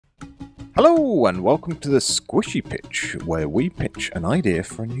Hello and welcome to the Squishy Pitch, where we pitch an idea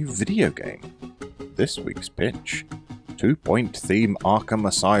for a new video game. This week's pitch, 2-point theme Arkham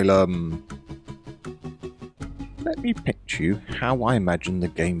Asylum. Let me pitch you how I imagine the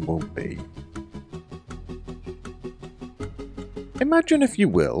game will be. Imagine, if you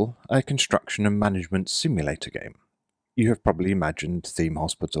will, a construction and management simulator game. You have probably imagined Theme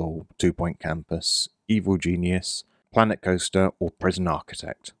Hospital, 2-Point Campus, Evil Genius, Planet Coaster, or Prison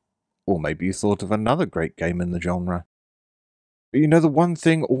Architect. Or maybe you thought of another great game in the genre. But you know the one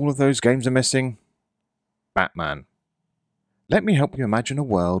thing all of those games are missing? Batman. Let me help you imagine a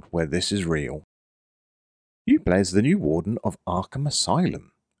world where this is real. You play as the new warden of Arkham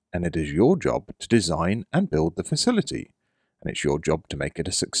Asylum, and it is your job to design and build the facility, and it's your job to make it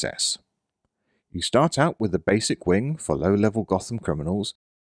a success. You start out with a basic wing for low-level Gotham criminals,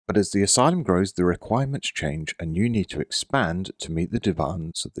 but as the asylum grows, the requirements change and you need to expand to meet the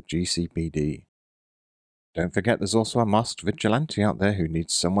demands of the GCPD. Don't forget there's also a masked vigilante out there who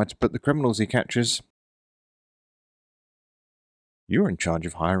needs somewhere to put the criminals he catches. You're in charge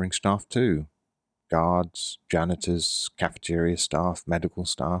of hiring staff too. Guards, janitors, cafeteria staff, medical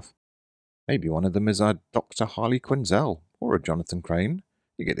staff. Maybe one of them is a Dr. Harley Quinzel or a Jonathan Crane.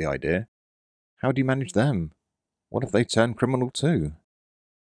 You get the idea. How do you manage them? What if they turn criminal too?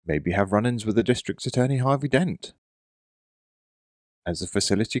 Maybe have run-ins with the District Attorney Harvey Dent. As the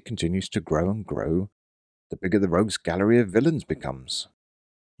facility continues to grow and grow, the bigger the rogues gallery of villains becomes.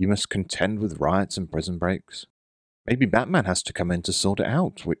 You must contend with riots and prison breaks. Maybe Batman has to come in to sort it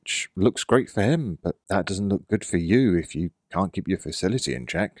out, which looks great for him, but that doesn't look good for you if you can't keep your facility in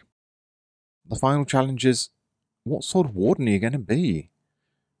check. The final challenge is, what sort of warden are you going to be?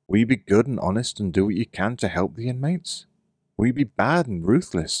 Will you be good and honest and do what you can to help the inmates? Will you be bad and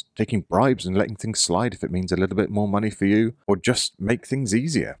ruthless, taking bribes and letting things slide if it means a little bit more money for you, or just make things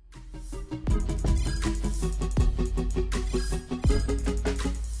easier?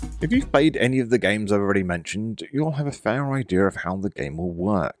 If you've played any of the games I've already mentioned, you'll have a fair idea of how the game will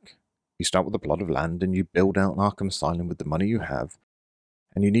work. You start with a plot of land and you build out Arkham Asylum with the money you have,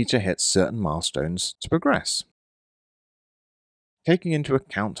 and you need to hit certain milestones to progress. Taking into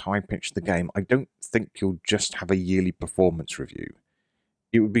account how I pitched the game, I don't think you'll just have a yearly performance review.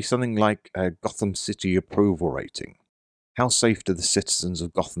 It would be something like a Gotham City approval rating. How safe do the citizens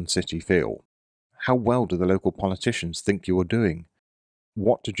of Gotham City feel? How well do the local politicians think you are doing?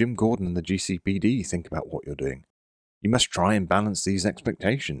 What do Jim Gordon and the GCPD think about what you're doing? You must try and balance these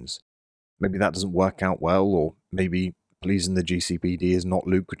expectations. Maybe that doesn't work out well, or maybe pleasing the GCPD is not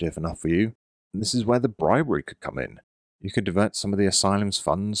lucrative enough for you. And this is where the bribery could come in. You could divert some of the asylum's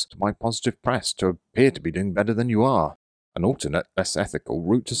funds to buy positive press to appear to be doing better than you are. An alternate, less ethical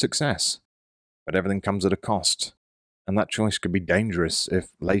route to success. But everything comes at a cost. And that choice could be dangerous if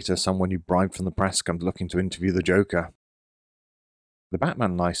later someone you bribed from the press comes looking to interview the Joker. The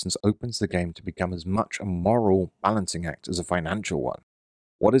Batman license opens the game to become as much a moral balancing act as a financial one.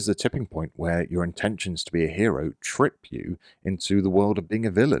 What is the tipping point where your intentions to be a hero trip you into the world of being a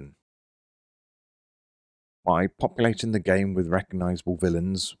villain? By populating the game with recognizable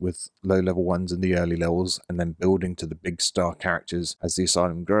villains, with low-level ones in the early levels, and then building to the big star characters as the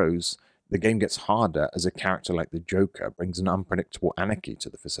asylum grows, the game gets harder as a character like the Joker brings an unpredictable anarchy to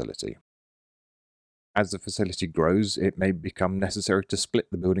the facility. As the facility grows, it may become necessary to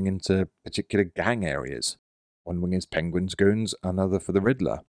split the building into particular gang areas. One wing is Penguin's Goons, another for the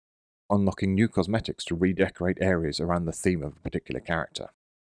Riddler, unlocking new cosmetics to redecorate areas around the theme of a particular character.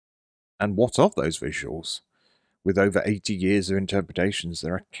 And what of those visuals? With over 80 years of interpretations,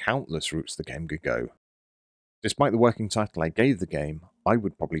 there are countless routes the game could go. Despite the working title I gave the game, I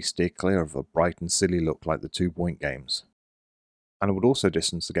would probably steer clear of a bright and silly look like the 2-Point games. And I would also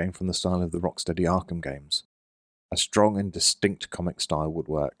distance the game from the style of the Rocksteady Arkham games. A strong and distinct comic style would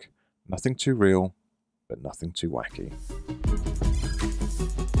work. Nothing too real, but nothing too wacky.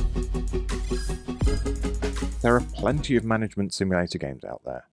 There are plenty of management simulator games out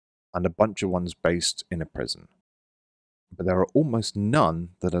there, and a bunch of ones based in a prison. But there are almost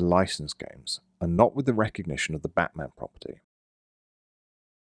none that are licensed games, and not with the recognition of the Batman property.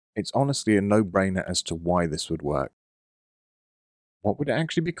 It's honestly a no-brainer as to why this would work. What would it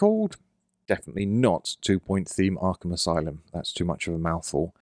actually be called? Definitely not 2-Point Theme Arkham Asylum, that's too much of a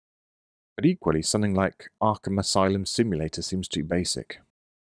mouthful. But equally, something like Arkham Asylum Simulator seems too basic.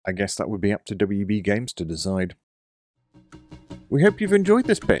 I guess that would be up to WB Games to decide. We hope you've enjoyed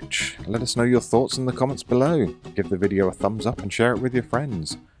this pitch. Let us know your thoughts in the comments below. Give the video a thumbs up and share it with your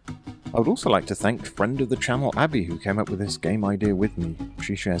friends. I would also like to thank friend of the channel Abby, who came up with this game idea with me.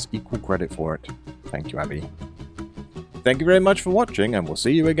 She shares equal credit for it. Thank you, Abby. Thank you very much for watching, and we'll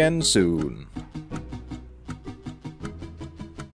see you again soon.